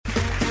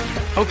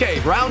Okay,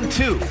 round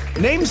two.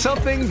 Name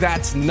something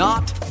that's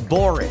not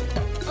boring.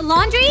 A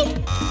laundry?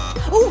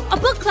 Ooh, a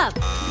book club.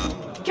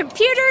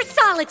 Computer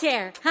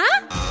solitaire,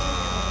 huh?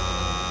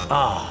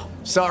 Ah,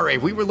 sorry,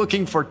 we were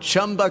looking for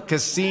Chumba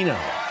Casino.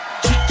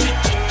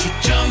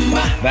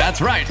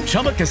 That's right,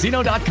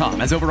 ChumbaCasino.com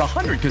has over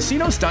 100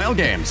 casino-style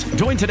games.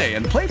 Join today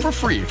and play for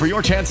free for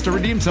your chance to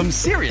redeem some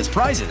serious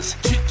prizes.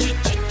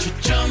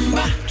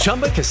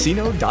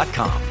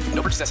 ChumbaCasino.com.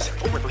 No purchase necessary.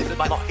 Void where prohibited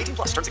by law. 18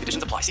 plus terms and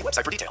conditions apply. See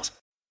website for details.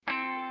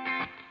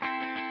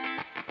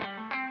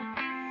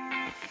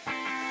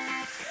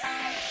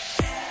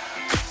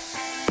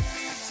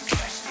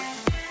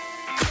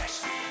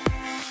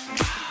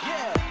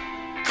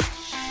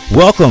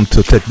 Welcome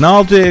to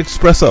Technology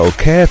Expresso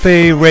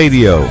Cafe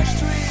Radio.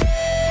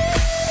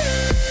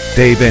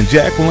 Dave and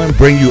Jacqueline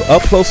bring you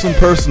up close and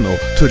personal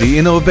to the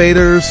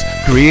innovators,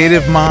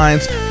 creative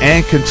minds,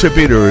 and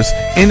contributors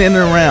in and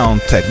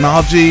around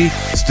technology,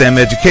 STEM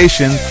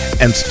education,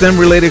 and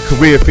STEM-related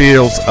career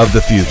fields of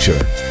the future.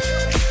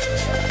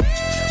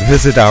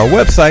 Visit our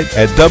website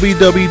at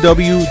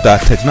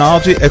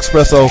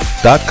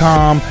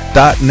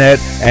www.technologyexpresso.com.net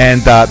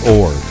and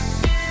 .org.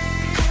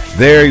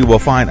 There you will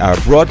find our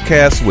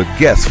broadcasts with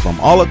guests from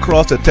all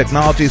across the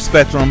technology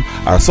spectrum,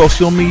 our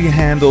social media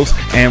handles,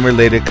 and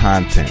related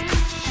content.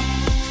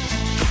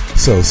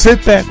 So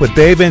sit back with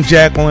Dave and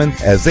Jacqueline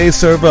as they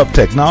serve up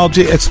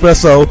Technology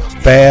Expresso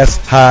fast,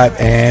 hot,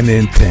 and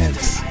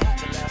intense.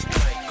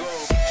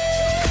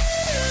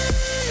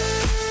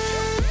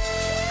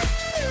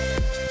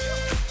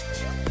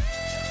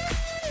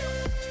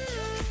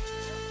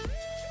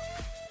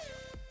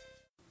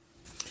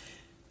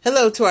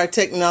 Hello to our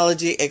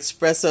Technology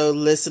Expresso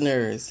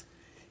listeners.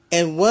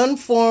 In one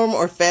form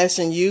or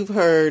fashion, you've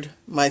heard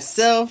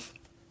myself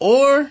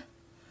or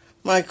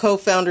my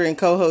co-founder and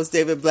co-host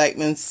David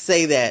Blackman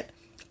say that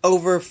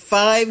over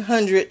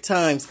 500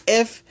 times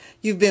if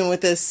you've been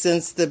with us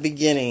since the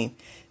beginning.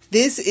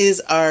 This is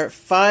our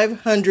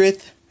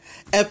 500th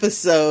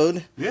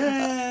episode.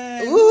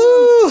 Yay!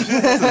 Woo! Some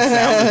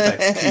sound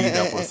effects keyed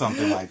up or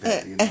something like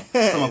that, you know,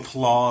 some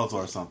applause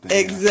or something.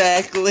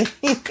 Exactly.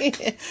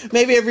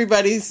 Maybe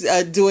everybody's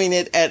doing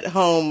it at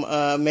home,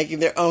 making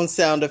their own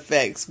sound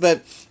effects.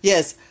 But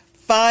yes,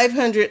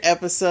 500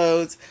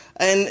 episodes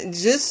and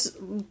just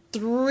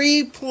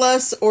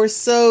 3+ or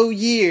so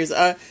years.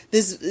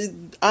 This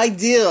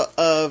idea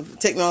of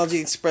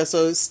Technology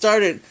Expresso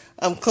started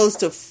close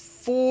to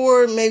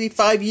 4, maybe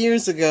 5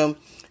 years ago.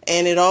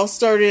 And it all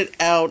started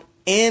out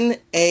in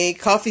a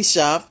coffee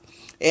shop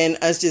and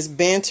us just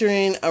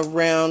bantering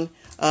around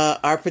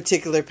our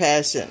particular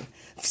passion.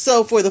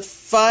 So for the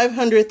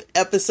 500th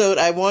episode,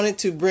 I wanted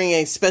to bring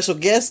a special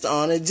guest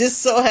on. It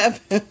just so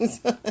happens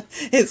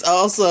it's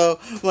also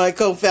my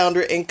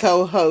co-founder and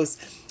co-host.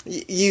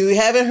 You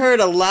haven't heard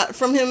a lot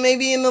from him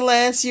maybe in the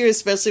last year,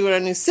 especially with our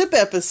new SIP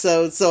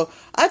episode. So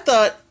I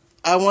thought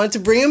I wanted to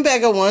bring him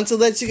back. I wanted to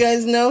let you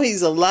guys know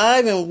he's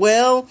alive and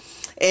well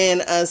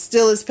and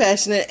still as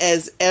passionate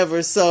as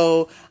ever.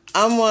 So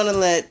I want to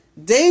let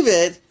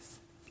David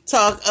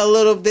talk a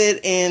little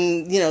bit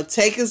and,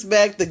 take us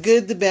back, the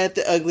good, the bad,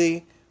 the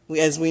ugly,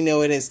 as we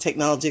know it as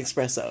Technology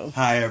Expresso.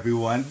 Hi,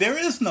 everyone. There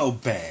is no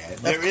bad.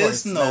 There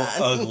is no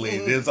ugly.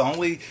 There's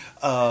only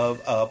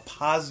a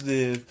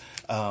positive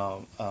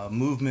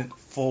movement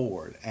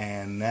forward.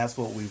 And that's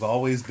what we've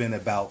always been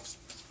about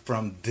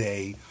from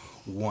day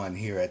one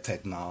here at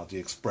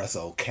Technology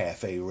Expresso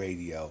Cafe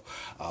Radio.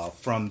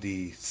 From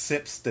the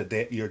sips,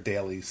 your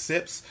daily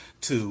sips,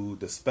 to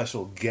the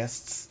special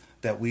guests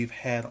that we've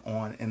had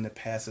on in the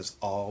past, it's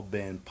all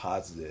been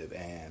positive.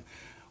 And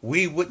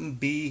we wouldn't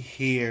be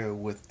here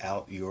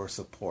without your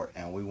support.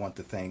 And we want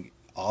to thank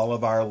all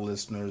of our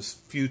listeners,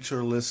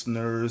 future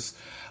listeners,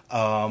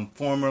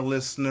 former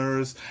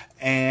listeners,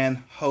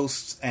 and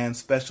hosts and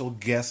special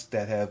guests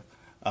that have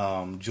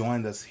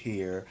joined us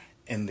here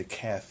in the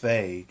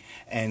cafe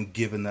and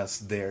given us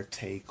their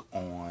take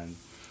on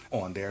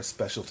their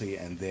specialty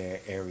and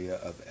their area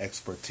of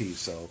expertise.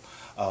 So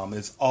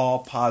it's all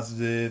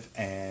positive,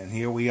 and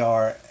here we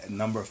are at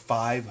number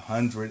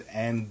 500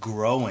 and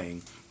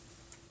growing.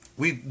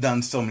 We've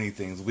done so many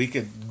things. We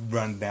could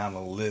run down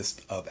a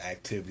list of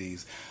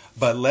activities,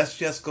 but let's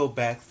just go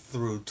back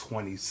through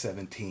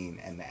 2017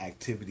 and the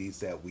activities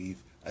that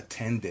we've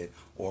attended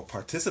or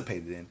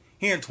participated in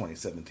here in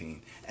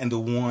 2017, and the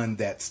one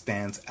that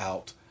stands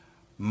out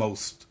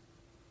most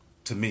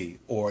to me,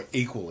 or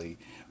equally,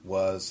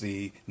 was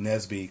the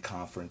NSBE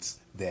conference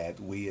that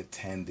we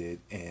attended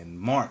in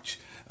March,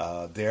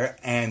 their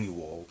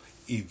annual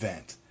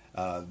event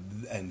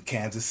in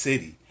Kansas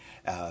City.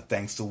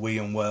 Thanks to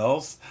William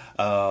Wells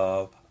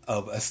of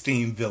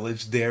Esteem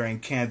Village there in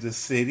Kansas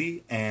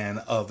City and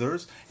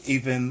others.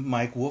 Even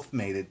Mike Wolf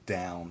made it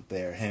down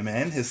there, him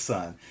and his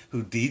son,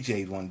 who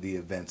DJ'd one of the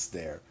events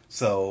there.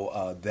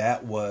 So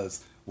that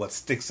was what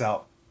sticks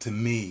out to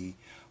me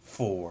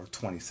for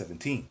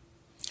 2017.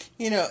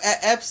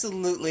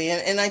 Absolutely.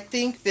 And I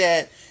think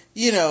that,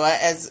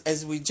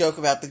 as we joke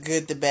about the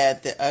good, the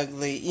bad, the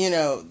ugly,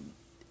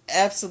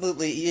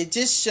 Absolutely. It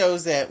just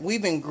shows that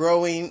we've been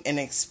growing and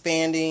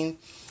expanding.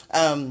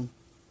 When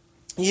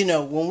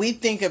we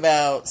think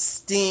about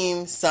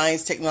STEAM,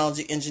 science,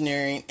 technology,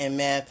 engineering, and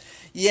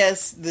math,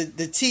 yes,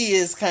 the T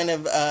is kind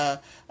of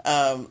a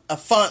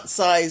font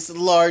size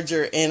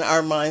larger in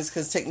our minds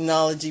because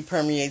technology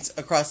permeates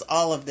across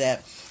all of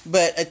that.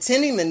 But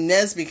attending the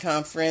NSBE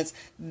conference,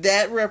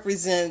 that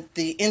represents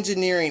the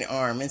engineering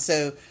arm. And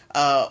so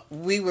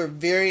we were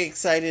very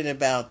excited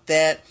about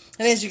that.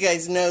 And as you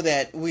guys know,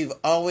 that we've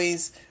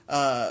always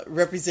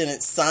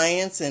represented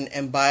science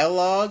and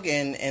biologue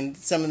and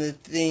some of the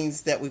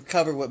things that we've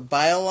covered with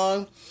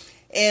biologue.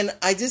 And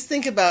I just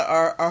think about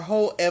our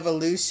whole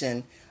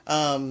evolution.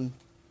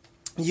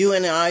 You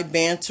and I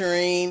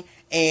bantering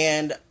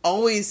and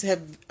always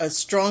have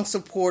strong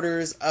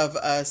supporters of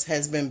us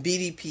has been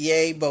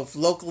BDPA, both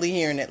locally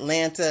here in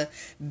Atlanta,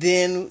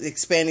 then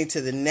expanding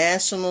to the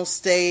national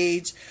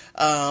stage.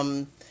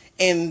 And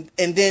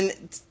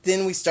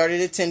then we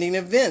started attending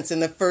events.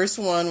 And the first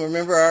one,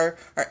 remember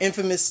our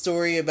infamous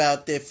story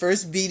about the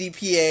first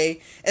BDPA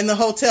in the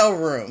hotel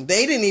room.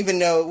 They didn't even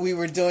know we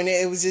were doing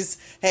it. It was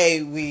just,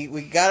 hey, we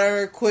got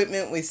our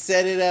equipment, we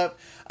set it up.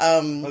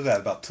 What was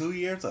that, about 2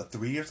 years or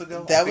 3 years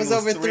ago? That was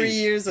over 3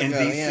 years ago. In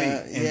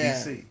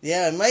DC.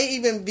 Yeah, it might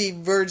even be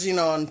verging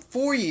on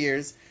 4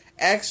 years,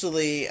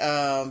 actually,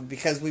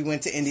 because we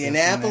went to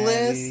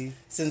Indianapolis,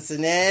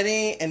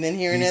 Cincinnati, and then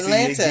here DC in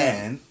Atlanta.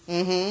 Again.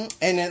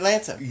 Mm-hmm. In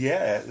Atlanta.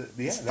 Yeah.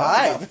 It's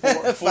that was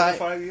about 4 to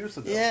 5 years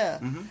ago. Yeah.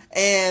 Mm-hmm.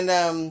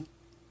 And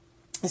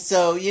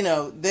so,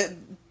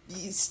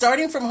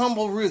 starting from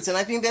humble roots, and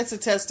I think that's a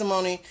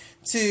testimony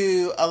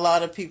to a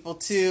lot of people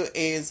too,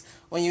 is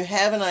when you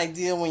have an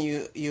idea, when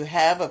you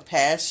have a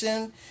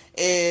passion,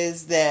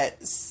 is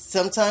that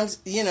sometimes,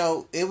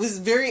 it was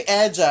very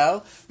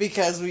agile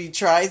because we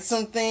tried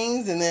some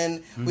things and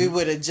then we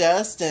would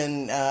adjust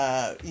and,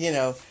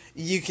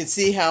 you can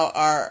see how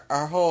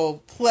our whole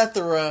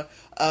plethora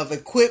of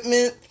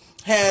equipment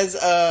has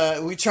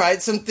we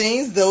tried some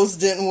things, those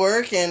didn't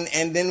work,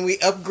 and then we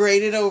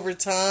upgraded over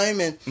time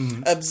and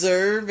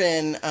observe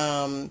and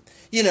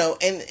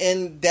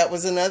and that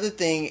was another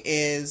thing,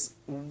 is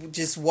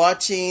just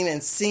watching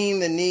and seeing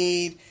the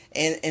need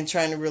and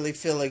trying to really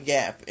fill a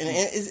gap, and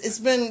it's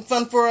been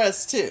fun for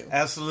us too.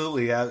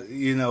 Absolutely.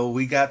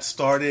 We got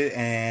started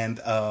and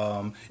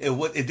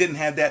it didn't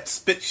have that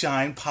spit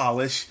shine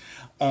polish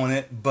on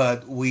it,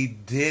 but we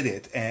did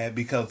it, and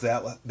because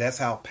that's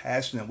how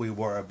passionate we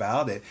were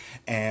about it,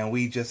 and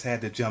we just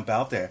had to jump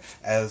out there.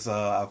 As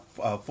a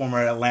former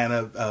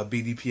Atlanta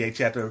BDPA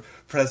chapter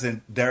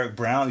president Derek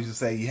Brown used to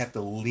say, you have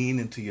to lean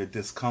into your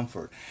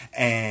discomfort,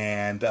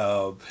 and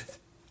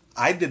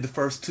I did the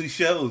first 2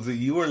 shows.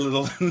 You were a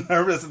little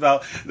nervous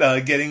about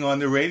getting on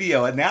the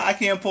radio, and now I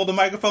can't pull the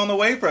microphone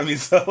away from you.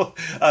 So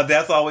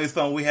that's always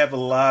fun. We have a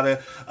lot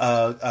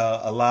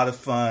of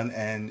fun,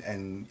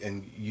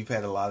 and you've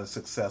had a lot of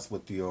success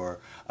with your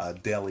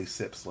daily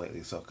sips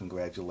lately. So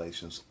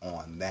congratulations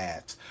on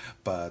that.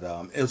 But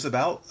it was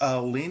about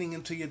leaning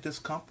into your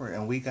discomfort,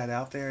 and we got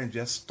out there and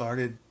just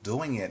started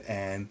doing it,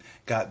 and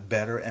got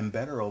better and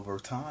better over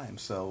time.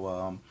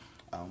 So.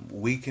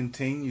 We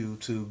continue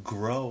to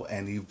grow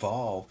and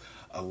evolve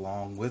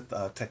along with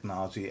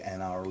technology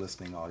and our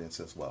listening audience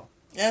as well.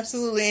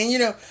 Absolutely.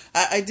 And,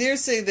 I dare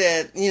say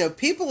that,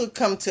 people who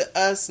come to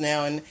us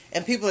now and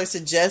people are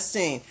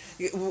suggesting,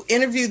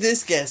 interview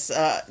this guest,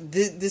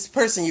 this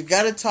person, you've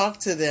got to talk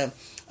to them.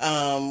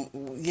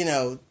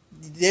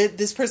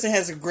 This person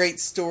has a great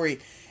story.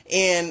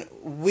 And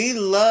we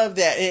love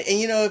that. And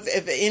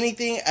if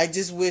anything, I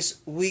just wish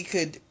we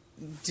could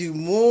do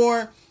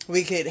more.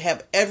 We could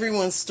have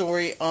everyone's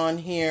story on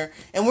here,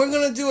 and we're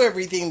going to do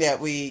everything that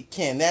we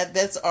can.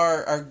 That's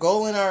our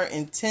goal and our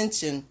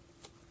intention.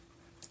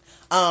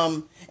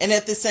 And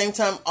at the same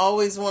time,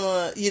 always want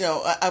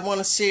to, I want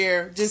to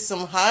share just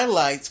some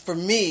highlights for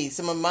me,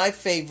 some of my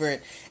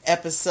favorite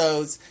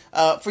episodes,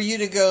 for you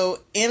to go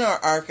in our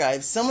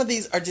archives. Some of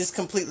these are just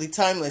completely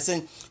timeless.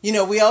 And,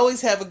 we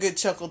always have a good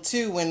chuckle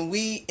too when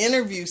we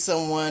interview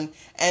someone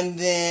and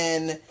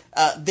then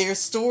their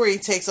story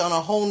takes on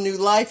a whole new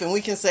life, and we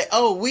can say,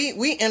 oh,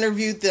 we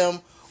interviewed them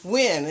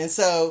when. And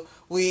so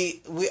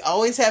we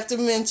always have to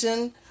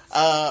mention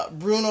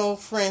Bruno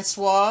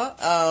Francois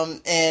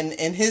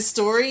and his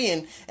story,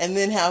 and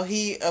then how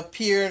he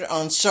appeared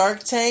on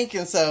Shark Tank.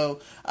 And so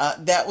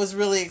that was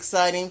really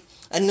exciting.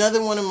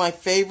 Another one of my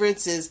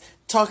favorites is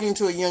talking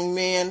to a young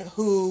man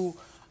who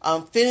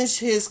finished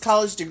his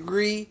college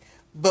degree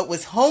but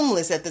was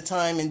homeless at the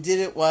time and did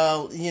it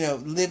while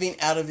living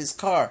out of his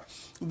car.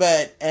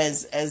 But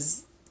as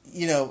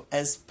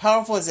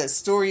powerful as that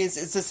story is,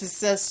 it's a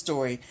success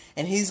story,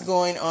 and he's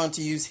going on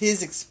to use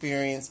his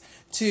experience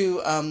to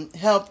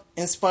help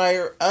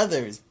inspire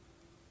others.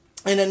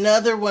 And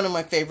another one of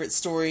my favorite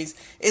stories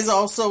is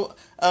also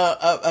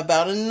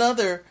about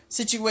another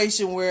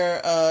situation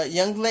where a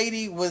young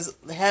lady was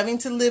having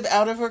to live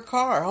out of her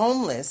car,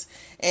 homeless,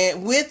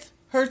 and with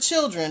her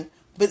children,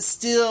 but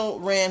still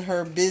ran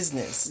her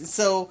business.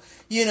 So,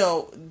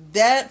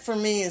 that for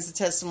me is a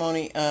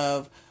testimony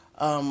of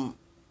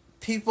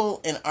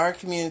people in our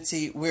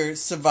community, we're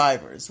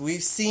survivors.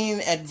 We've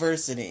seen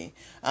adversity.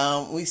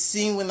 We've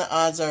seen when the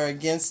odds are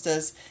against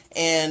us.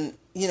 And,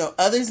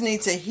 others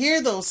need to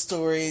hear those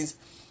stories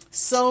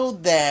so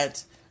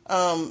that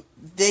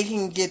they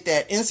can get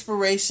that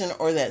inspiration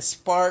or that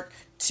spark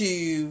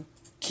to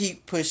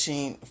keep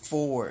pushing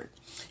forward.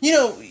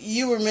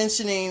 You were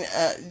mentioning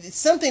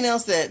something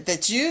else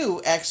that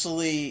you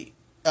actually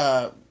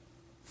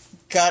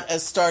got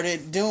us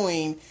started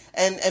doing,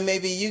 and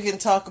maybe you can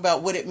talk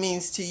about what it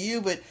means to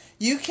you, but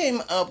you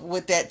came up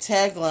with that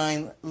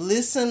tagline: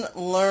 listen,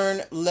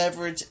 learn,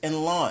 leverage,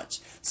 and launch.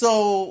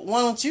 So why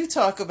don't you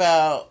talk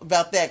about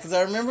that? Because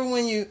I remember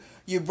when you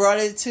brought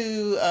it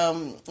to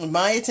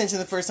my attention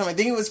the first time. I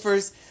think it was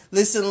first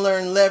listen,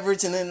 learn,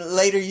 leverage, and then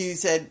later you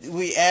said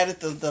we added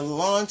the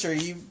launch, or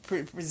you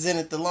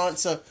presented the launch.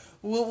 So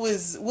what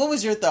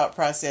was your thought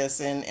process,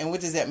 and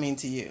what does that mean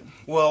to you?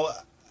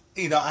 Well,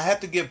 I have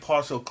to give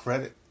partial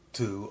credit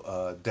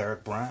to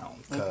Derek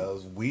Brown,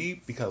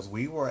 because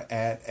we were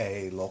at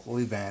a local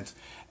event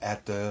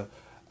at the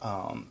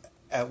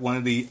at one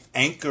of the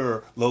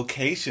anchor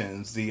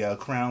locations, the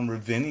Crown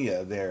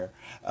Ravinia there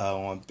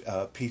on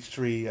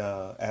Peachtree,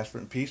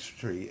 Ashford and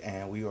Peachtree,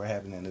 and we were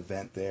having an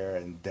event there,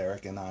 and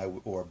Derek and I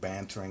were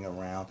bantering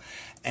around,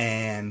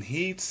 and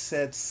he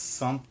said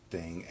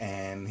something,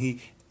 and he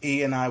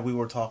and I, we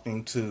were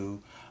talking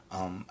to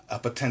a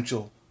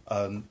potential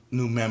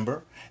new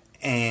member,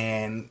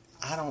 and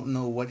I don't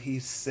know what he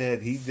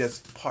said. He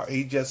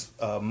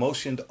just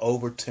motioned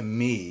over to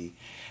me,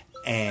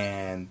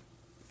 and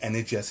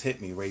it just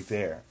hit me right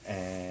there,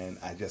 and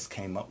I just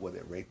came up with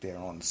it right there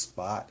on the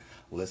spot.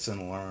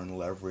 Listen, learn,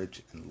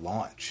 leverage, and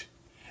launch,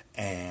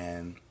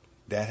 and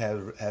that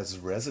has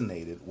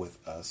resonated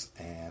with us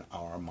and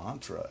our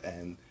mantra,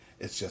 and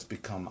it's just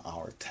become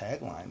our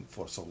tagline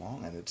for so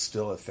long, and it's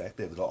still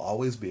effective. It'll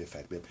always be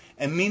effective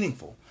and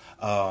meaningful.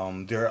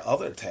 There are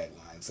other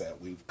taglines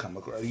that we've come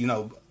across.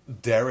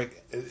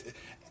 Derek,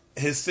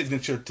 his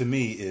signature to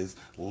me is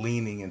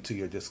leaning into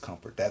your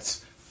discomfort.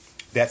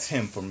 That's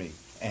him for me.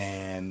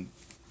 And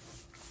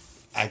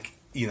I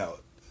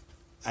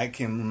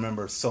can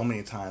remember so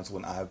many times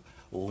when I've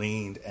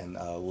leaned and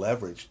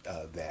leveraged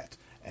that,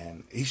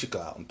 and he should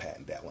go out and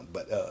patent that one.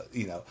 But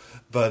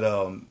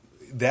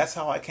that's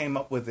how I came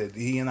up with it.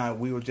 He and I,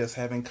 we were just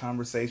having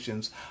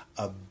conversations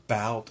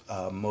about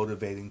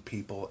motivating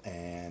people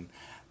and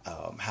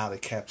how to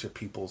capture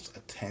people's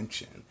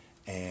attention,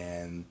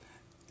 and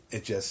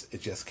it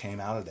just came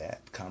out of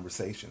that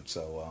conversation.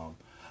 So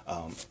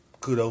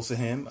kudos to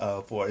him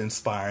for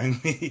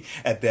inspiring me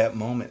at that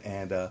moment,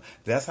 and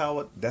that's how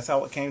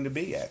it came to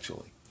be,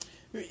 actually.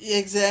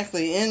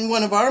 Exactly. And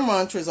one of our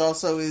mantras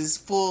also is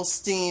full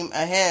steam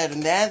ahead,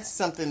 and that's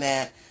something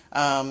that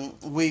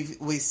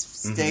we've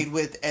stayed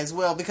with as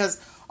well, because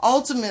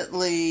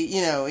ultimately,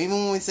 even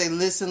when we say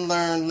listen,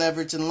 learn,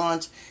 leverage, and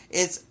launch,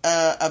 it's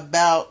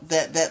about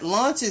that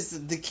launch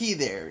is the key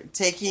there,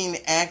 taking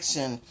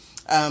action.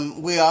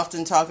 We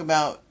often talk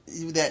about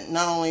that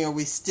not only are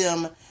we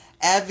STEM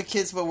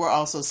advocates, but we're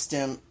also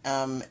STEM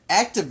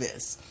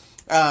activists.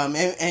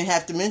 And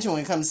have to mention,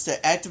 when it comes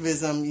to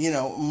activism,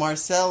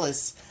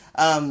 Marcellus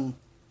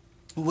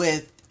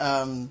with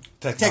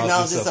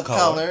Technologies of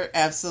Color,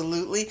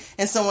 absolutely.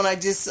 And someone I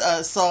just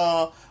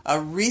saw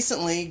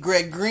recently,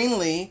 Greg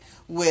Greenlee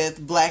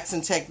with Blacks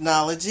in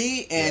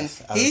Technology, and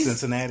yes, out of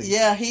Cincinnati.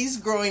 Yeah, he's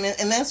growing,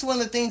 and that's one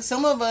of the things.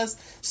 Some of us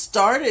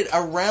started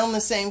around the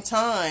same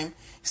time,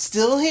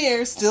 still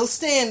here, still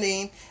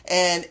standing,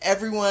 and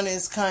everyone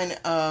is kind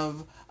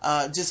of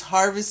just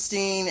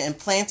harvesting and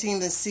planting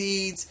the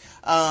seeds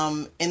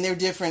in their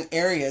different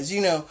areas.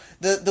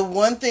 The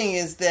one thing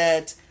is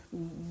that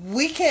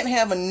we can't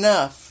have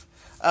enough.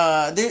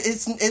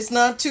 It's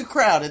not too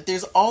crowded.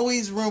 There's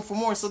always room for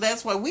more. So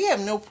that's why we have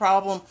no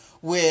problem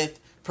with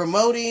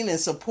promoting and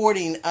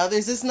supporting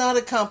others. It's not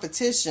a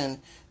competition.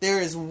 There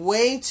is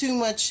way too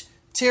much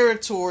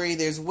territory.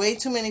 There's way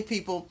too many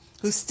people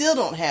who still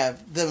don't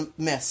have the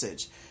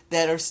message,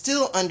 that are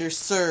still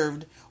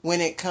underserved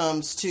when it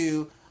comes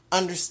to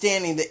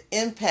understanding the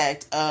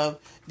impact of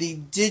the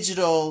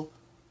digital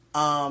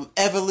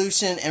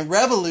evolution and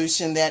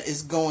revolution that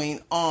is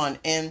going on.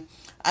 And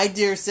I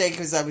dare say,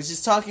 because I was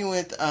just talking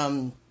with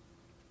Pamela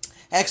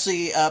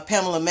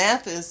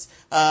Mathis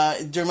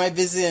during my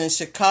visit in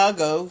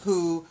Chicago,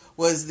 who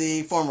was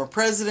the former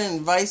president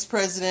and vice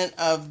president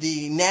of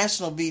the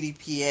National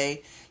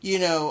BDPA,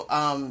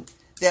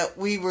 that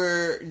we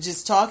were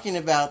just talking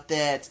about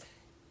that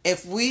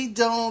if we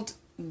don't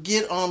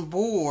get on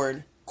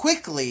board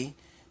quickly,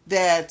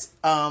 that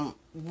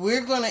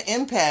we're going to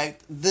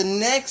impact the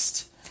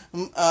next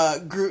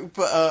group,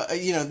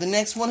 the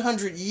next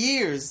 100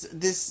 years.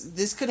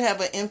 This could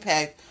have an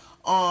impact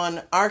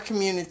on our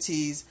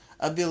community's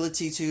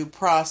ability to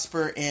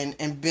prosper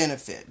and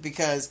benefit.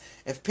 Because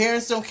if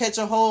parents don't catch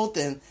a hold,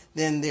 then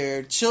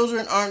their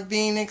children aren't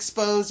being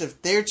exposed.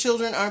 If their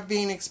children aren't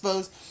being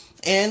exposed,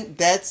 and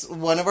that's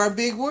one of our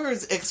big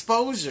words,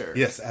 exposure.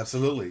 Yes,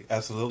 absolutely.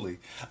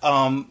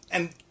 And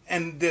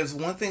there's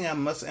one thing I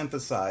must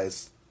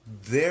emphasize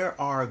there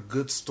are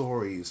good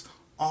stories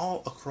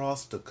all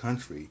across the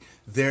country.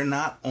 They're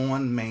not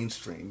on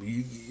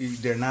mainstream.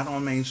 They're not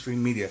on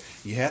mainstream media.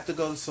 You have to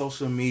go to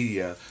social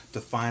media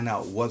to find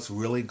out what's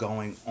really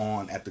going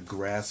on at the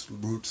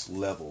grassroots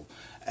level.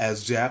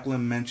 As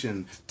Jacqueline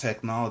mentioned,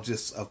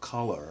 technologists of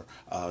color,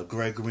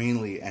 Greg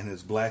Greenlee and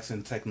his Blacks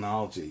in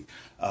Technology,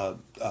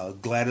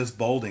 Gladys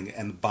Bolding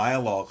and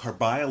her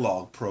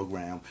Biolog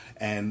program,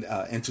 and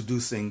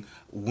introducing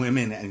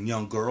women and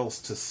young girls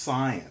to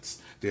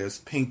science. There's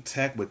Pink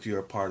Tech, which you're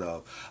a part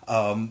of.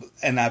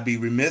 And I'd be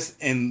remiss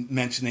in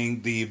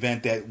mentioning the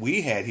event that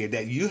we had here,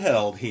 that you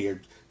held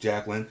here,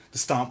 Jacqueline, the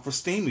Stomp for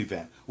STEAM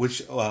event,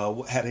 which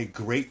had a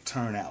great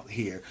turnout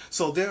here.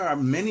 So there are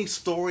many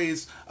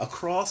stories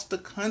across the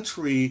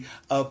country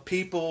of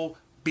people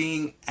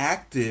being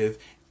active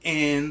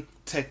in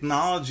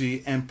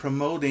technology and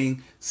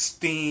promoting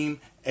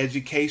STEAM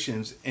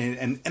educations,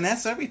 and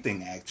that's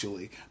everything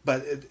actually,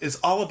 but it's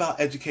all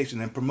about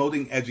education and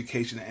promoting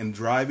education and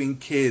driving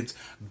kids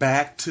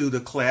back to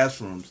the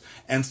classrooms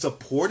and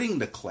supporting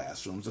the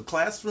classrooms. The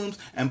classrooms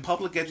and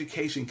public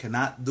education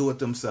cannot do it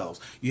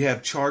themselves. You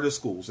have charter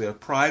schools, there are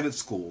private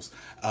schools,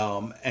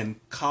 and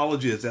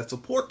colleges that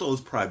support those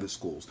private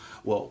schools.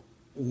 Well,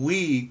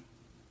 we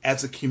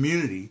as a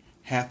community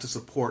have to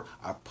support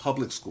our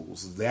public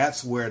schools.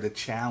 That's where the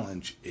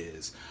challenge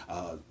is.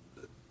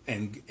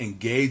 And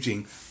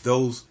engaging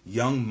those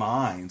young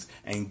minds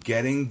and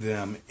getting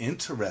them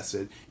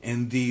interested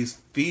in these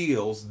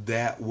fields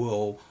that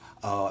will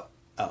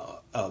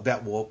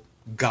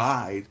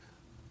guide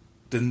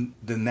the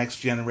next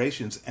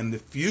generations and the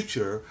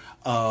future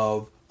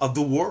of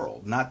the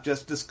world, not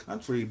just this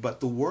country but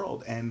the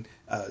world. And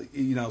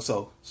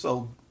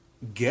so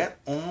get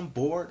on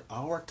board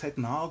our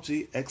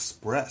Technology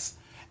Express,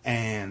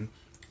 and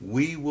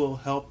we will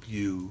help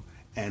you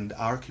and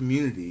our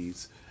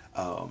communities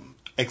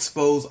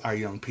expose our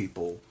young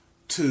people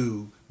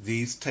to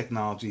these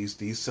technologies,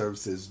 these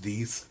services,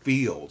 these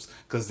fields,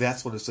 because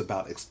that's what it's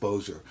about,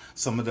 exposure.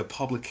 Some of the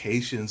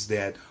publications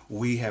that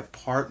we have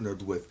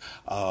partnered with,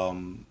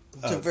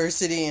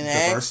 Diversity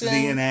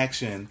in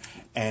Action,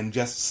 and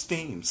just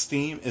STEAM.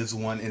 STEAM is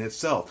one in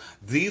itself.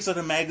 These are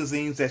the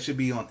magazines that should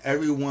be on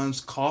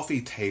everyone's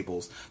coffee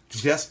tables,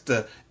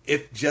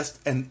 if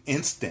just an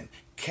instant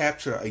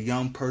capture a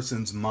young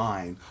person's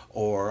mind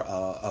or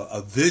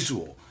a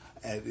visual.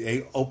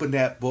 They open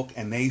that book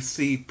and they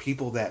see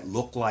people that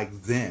look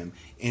like them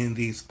in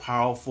these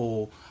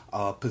powerful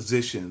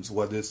positions,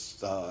 whether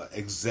it's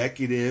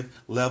executive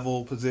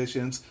level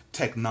positions,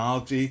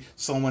 technology,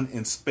 someone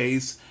in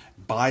space,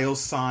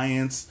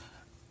 bioscience,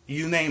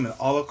 you name it,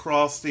 all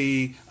across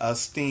the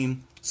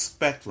STEAM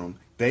spectrum.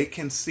 They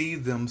can see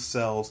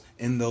themselves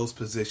in those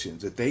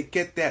positions. If they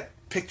get that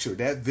picture,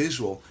 that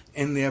visual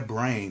in their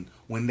brain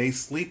when they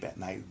sleep at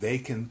night, they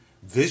can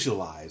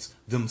visualize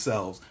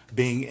themselves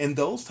being in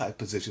those type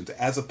positions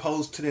as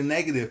opposed to the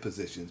negative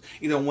positions.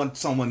 You don't want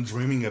someone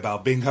dreaming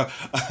about being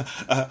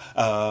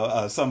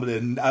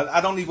somebody.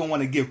 I don't even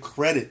want to give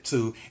credit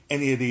to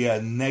any of the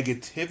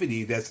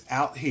negativity that's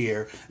out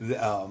here,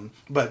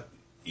 but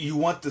you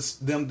want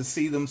them to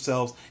see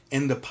themselves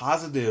in the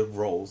positive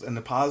roles and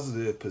the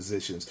positive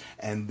positions,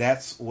 and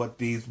that's what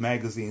these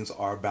magazines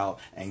are about,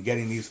 and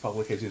getting these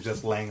publications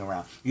just laying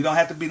around. You don't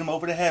have to beat them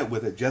over the head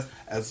with it. Just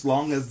as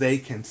long as they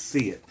can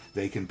see it,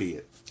 they can be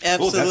it.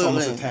 Absolutely. That's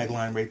almost a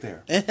tagline right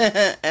there.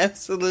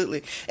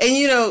 Absolutely. And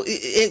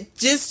it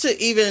just to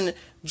even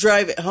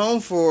drive it home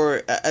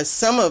for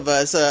some of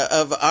us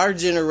of our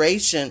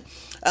generation,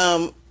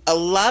 a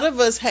lot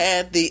of us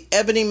had the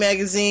Ebony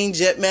magazine,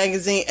 Jet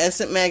magazine,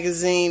 Essence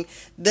magazine.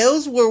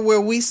 Those were where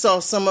we saw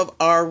some of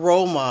our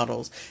role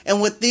models. And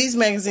with these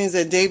magazines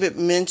that David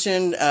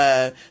mentioned,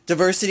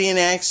 Diversity in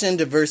Action,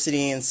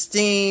 Diversity in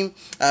STEAM,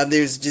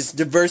 there's just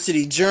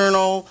Diversity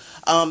Journal.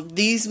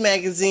 These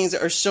magazines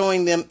are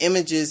showing them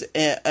images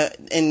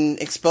and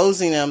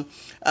exposing them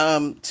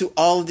to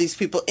all of these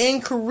people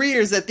in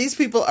careers that these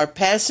people are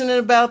passionate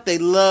about, they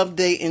love,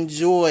 they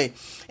enjoy.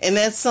 And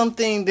that's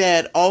something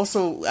that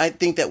also I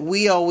think that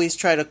we always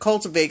try to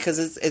cultivate, because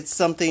it's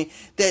something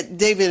that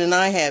David and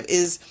I have,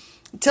 is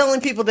telling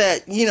people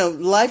that,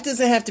 life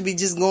doesn't have to be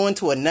just going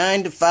to a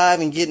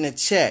 9-to-5 and getting a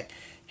check.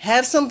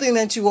 Have something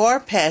that you are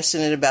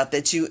passionate about,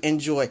 that you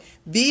enjoy.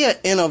 Be an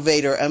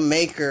innovator, a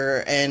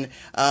maker, and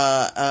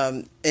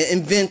an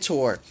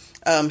inventor.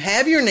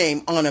 Have your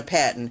name on a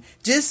patent.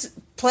 Just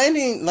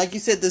planting, like you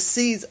said, the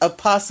seeds of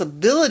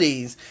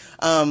possibilities.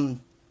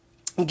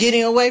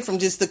 Getting away from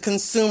just the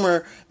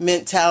consumer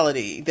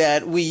mentality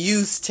that we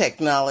use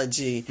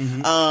technology.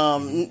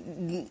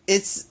 Mm-hmm.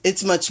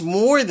 It's much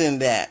more than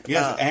that.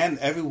 Yes, and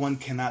everyone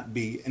cannot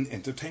be an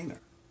entertainer.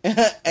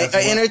 An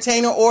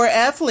entertainer or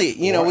athlete.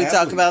 We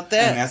talk about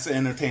that. And that's the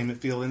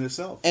entertainment field in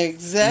itself.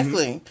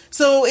 Exactly. Mm-hmm.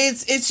 So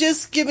it's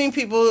just giving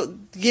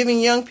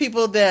young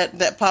people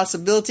that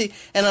possibility.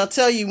 And I'll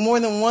tell you, more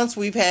than once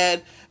we've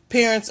had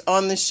parents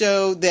on the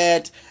show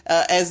that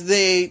as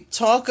they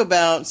talk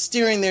about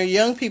steering their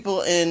young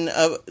people in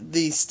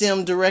the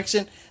STEM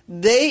direction,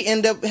 they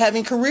end up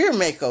having career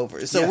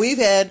makeovers. So Yes. we've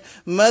had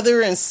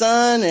mother and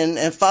son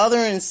and father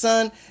and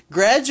son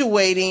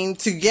graduating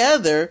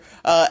together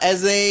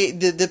as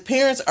the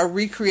parents are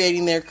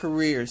recreating their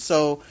careers.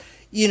 So,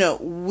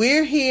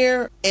 we're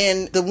here,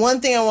 and the one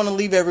thing I want to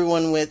leave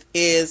everyone with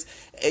is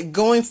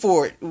going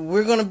forward,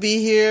 we're going to be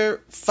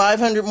here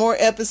 500 more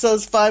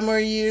episodes, 5 more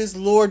years,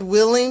 Lord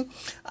willing,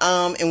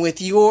 and with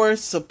your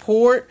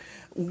support.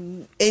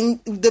 And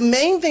the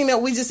main thing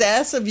that we just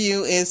ask of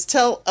you is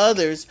tell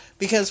others,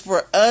 because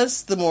for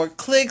us, the more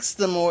clicks,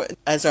 the more,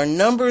 as our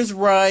numbers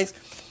rise,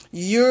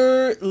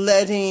 you're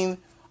letting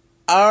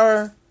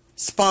our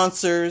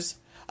sponsors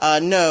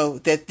know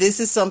that this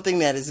is something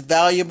that is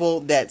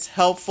valuable, that's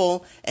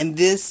helpful, and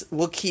this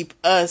will keep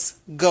us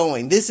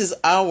going. This is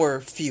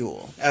our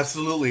fuel.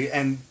 Absolutely.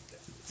 And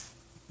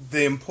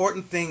the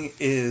important thing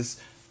is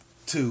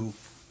to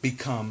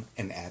become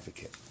an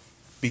advocate.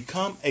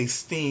 Become a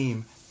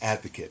STEAM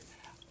advocate.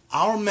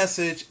 Our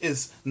message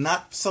is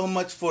not so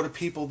much for the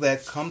people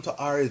that come to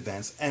our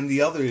events and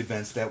the other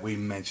events that we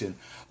mentioned,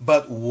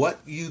 but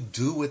what you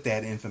do with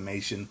that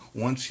information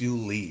once you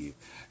leave.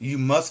 You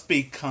must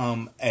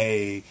become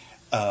a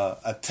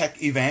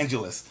tech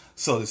evangelist,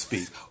 so to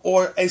speak,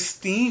 or a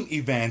STEAM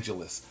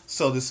evangelist,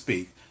 so to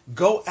speak.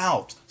 Go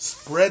out,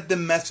 spread the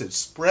message,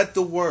 spread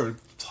the word,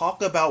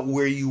 talk about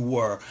where you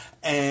were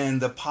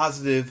and the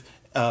positive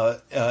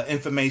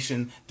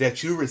information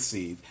that you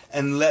received,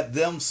 and let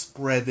them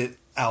spread it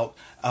out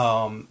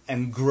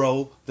and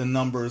grow the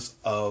numbers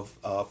of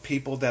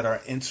people that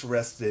are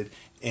interested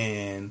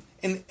in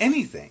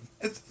anything.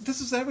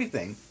 This is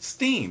everything.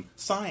 STEAM,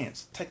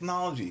 science,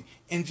 technology,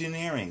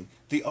 engineering,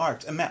 the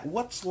arts, and Matt,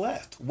 what's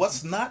left?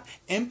 What's not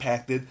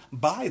impacted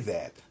by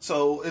that?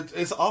 So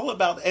it's all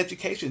about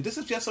education. This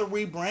is just a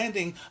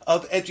rebranding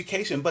of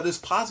education, but it's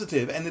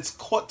positive and it's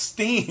caught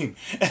steam,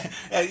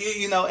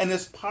 and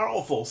it's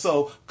powerful.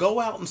 So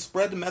go out and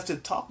spread the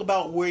message. Talk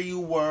about where you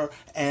were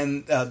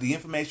and the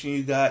information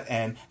you got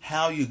and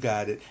how you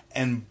got it,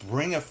 and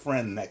bring a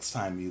friend next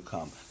time you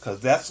come, because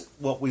that's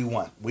what we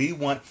want. We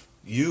want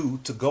you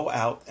to go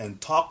out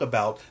and talk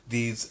about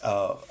these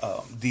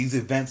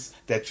events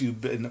that you've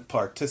been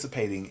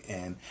participating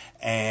in,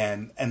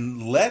 and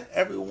let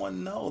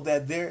everyone know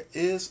that there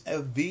is a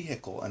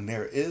vehicle and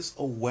there is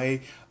a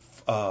way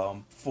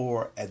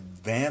for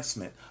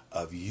advancement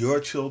of your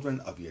children,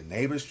 of your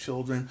neighbor's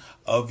children,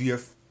 of your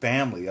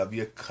family, of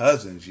your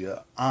cousins,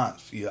 your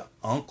aunts, your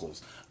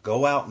uncles.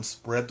 Go out and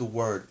spread the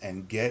word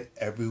and get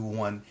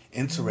everyone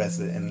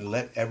interested and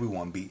let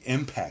everyone be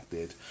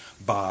impacted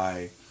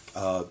by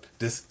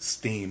this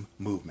STEAM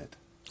movement.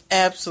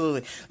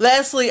 Absolutely.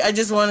 Lastly, I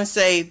just want to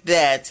say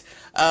that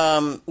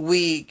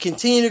we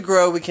continue to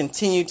grow, we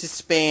continue to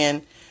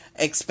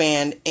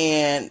expand,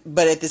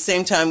 but at the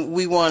same time,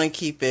 we want to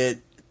keep it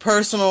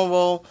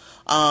personable,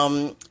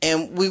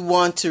 and we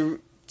want to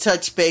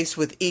touch base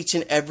with each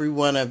and every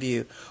one of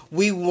you.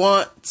 We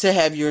want to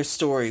have your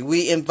story.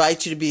 We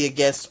invite you to be a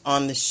guest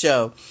on the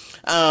show.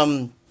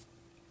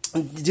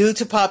 Due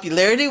to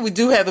popularity, we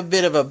do have a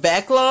bit of a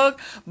backlog,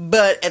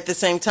 but at the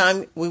same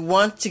time, we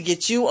want to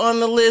get you on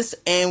the list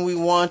and we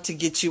want to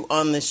get you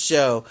on the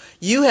show.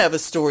 You have a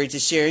story to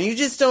share and you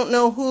just don't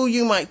know who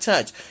you might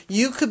touch.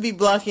 You could be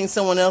blocking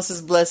someone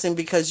else's blessing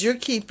because you're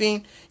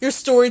keeping your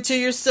story to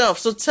yourself.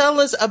 So tell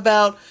us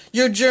about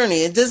your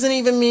journey. It doesn't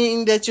even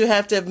mean that you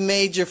have to have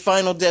made your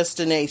final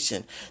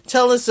destination.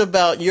 Tell us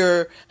about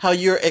how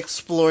you're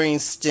exploring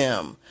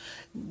STEM.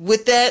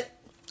 With that,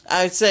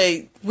 I'd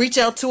say reach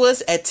out to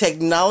us at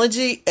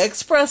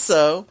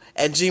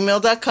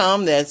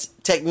technologyexpresso@gmail.com. That's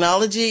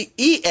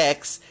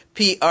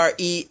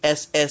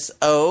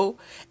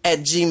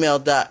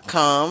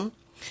technologyexpresso@gmail.com.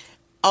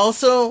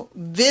 Also,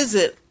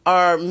 visit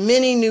our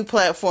many new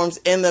platforms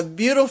and the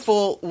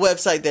beautiful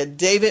website that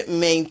David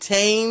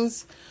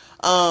maintains.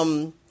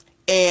 And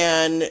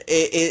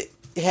it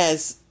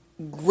has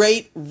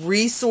great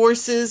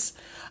resources.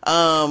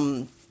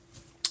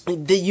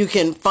 That you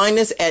can find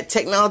us at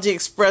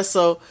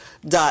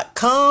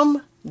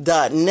technologyexpresso.com,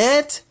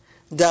 .net,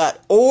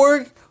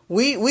 .org.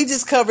 We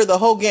just cover the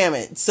whole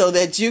gamut so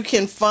that you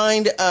can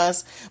find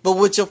us. But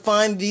what you'll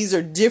find, these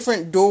are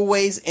different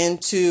doorways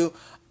into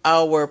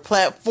our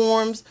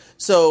platforms.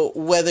 So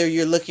whether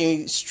you're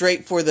looking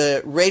straight for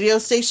the radio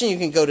station, you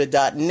can go to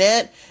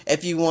 .net.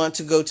 If you want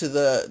to go to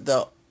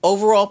the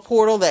overall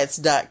portal, that's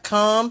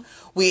 .com.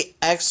 We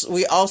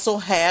also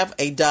have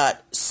a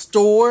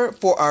 .store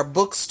for our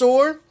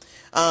bookstore,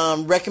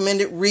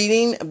 recommended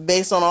reading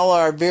based on all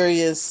our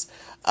various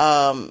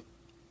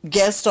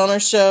guests on our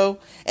show.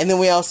 And then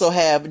we also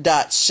have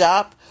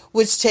 .shop,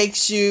 which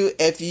takes you,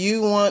 if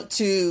you want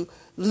to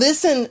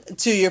listen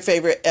to your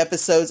favorite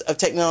episodes of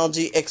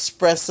Technology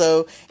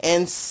Expresso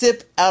and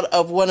sip out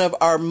of one of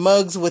our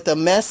mugs with a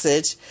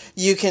message,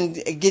 you can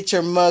get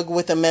your mug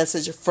with a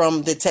message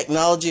from the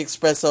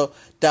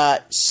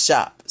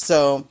technologyexpresso.shop.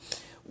 So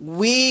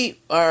we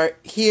are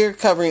here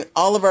covering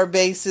all of our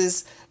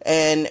bases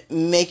and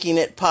making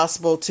it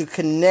possible to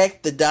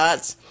connect the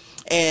dots.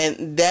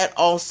 And that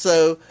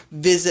also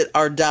visit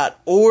our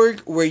 .org,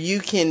 where you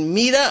can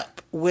meet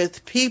up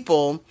with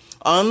people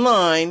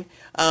online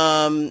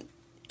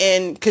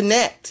and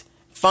connect,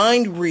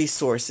 find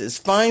resources,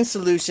 find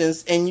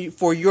solutions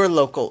for your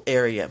local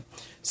area.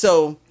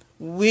 So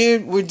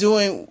we're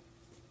doing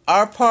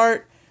our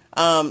part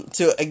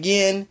to,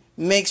 again,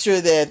 make sure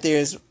that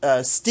there's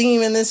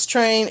steam in this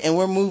train, and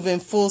we're moving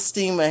full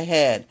steam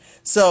ahead.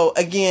 So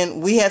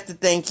again, we have to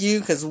thank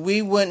you, because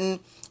we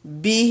wouldn't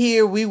be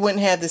here, we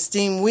wouldn't have the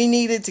steam we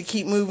needed to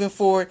keep moving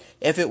forward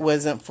if it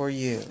wasn't for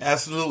you.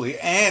 Absolutely.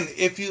 And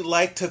if you'd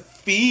like to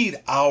feed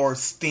our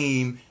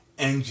steam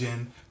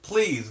engine,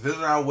 please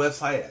visit our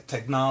website at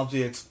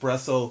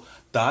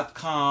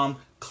technologyexpresso.shop.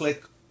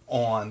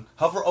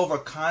 Hover over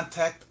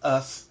Contact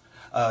Us.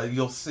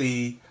 You'll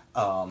see,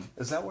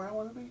 is that where I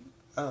want to be?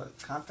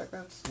 Contact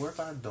us. Where's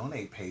our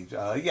donate page?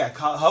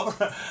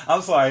 Hover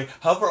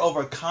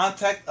over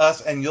Contact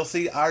Us, and you'll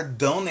see our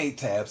donate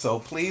tab. So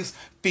please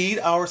feed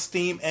our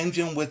steam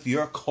engine with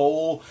your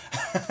coal,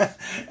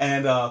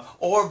 and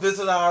or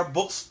visit our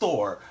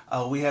bookstore.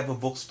 We have a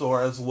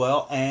bookstore as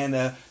well,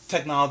 and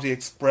Technology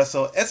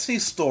Expresso Etsy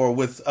store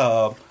with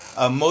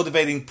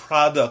motivating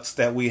products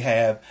that we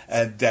have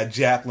that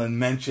Jacqueline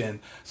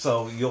mentioned.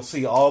 So you'll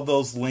see all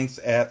those links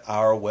at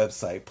our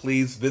website.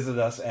 Please visit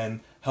us and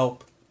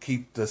help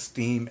keep the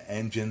steam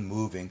engine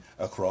moving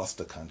across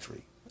the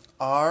country.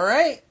 All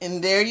right,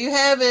 and there you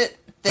have it.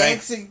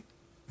 Thanks.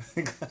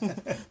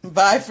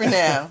 Bye for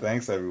now.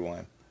 Thanks,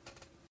 everyone.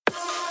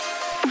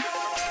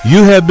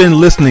 You have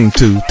been listening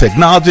to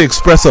Technology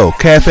Expresso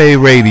Cafe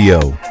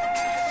Radio.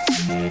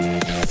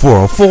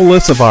 For a full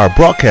list of our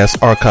broadcast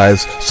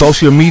archives,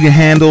 social media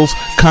handles,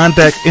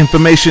 contact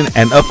information,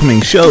 and upcoming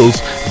shows,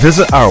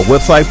 visit our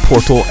website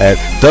portal at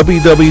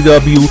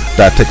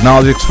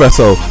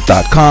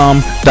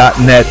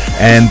www.technologyexpresso.com.net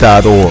and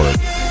 .org.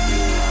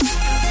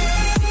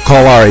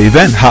 Call our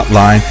event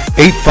hotline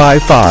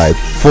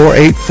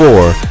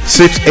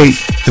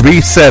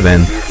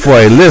 855-484-6837 for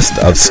a list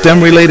of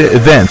STEM-related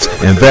events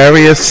in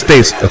various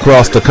states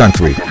across the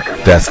country.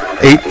 That's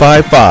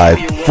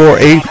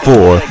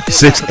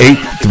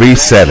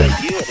 855-484-6837.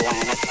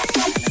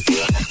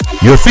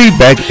 Your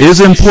feedback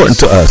is important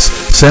to us.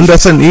 Send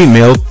us an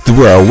email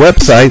through our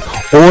website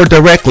or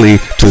directly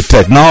to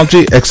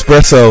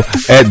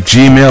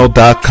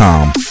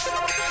technologyexpresso@gmail.com.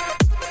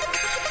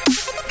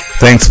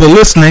 Thanks for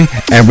listening,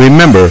 and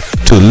remember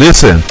to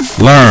listen,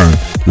 learn,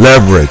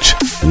 leverage,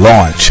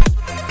 launch.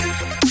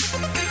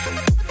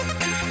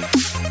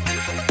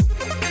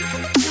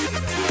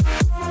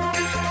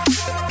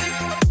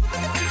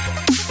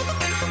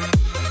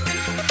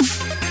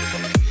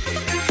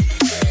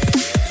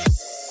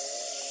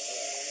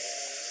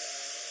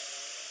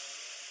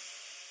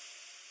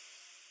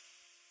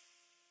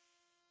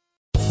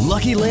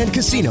 Lucky Land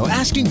Casino,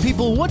 asking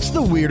people, what's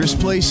the weirdest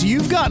place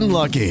you've gotten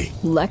lucky?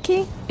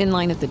 Lucky? In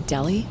line at the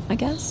deli, I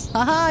guess?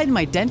 Aha, in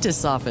my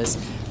dentist's office.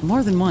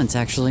 More than once,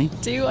 actually.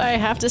 Do I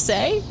have to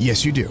say?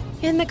 Yes, you do.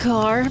 In the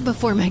car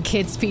before my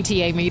kids'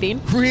 PTA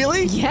meeting.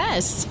 Really?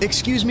 Yes.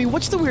 Excuse me,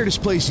 what's the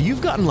weirdest place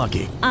you've gotten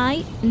lucky?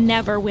 I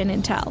never win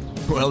and tell.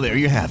 Well, there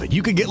you have it.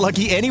 You can get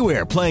lucky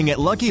anywhere, playing at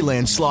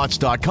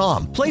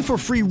LuckyLandSlots.com. Play for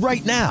free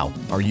right now.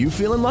 Are you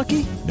feeling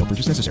lucky? No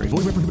purchase necessary.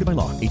 Void where prohibited by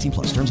law.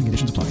 18+. Terms and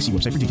conditions apply. See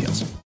website for details.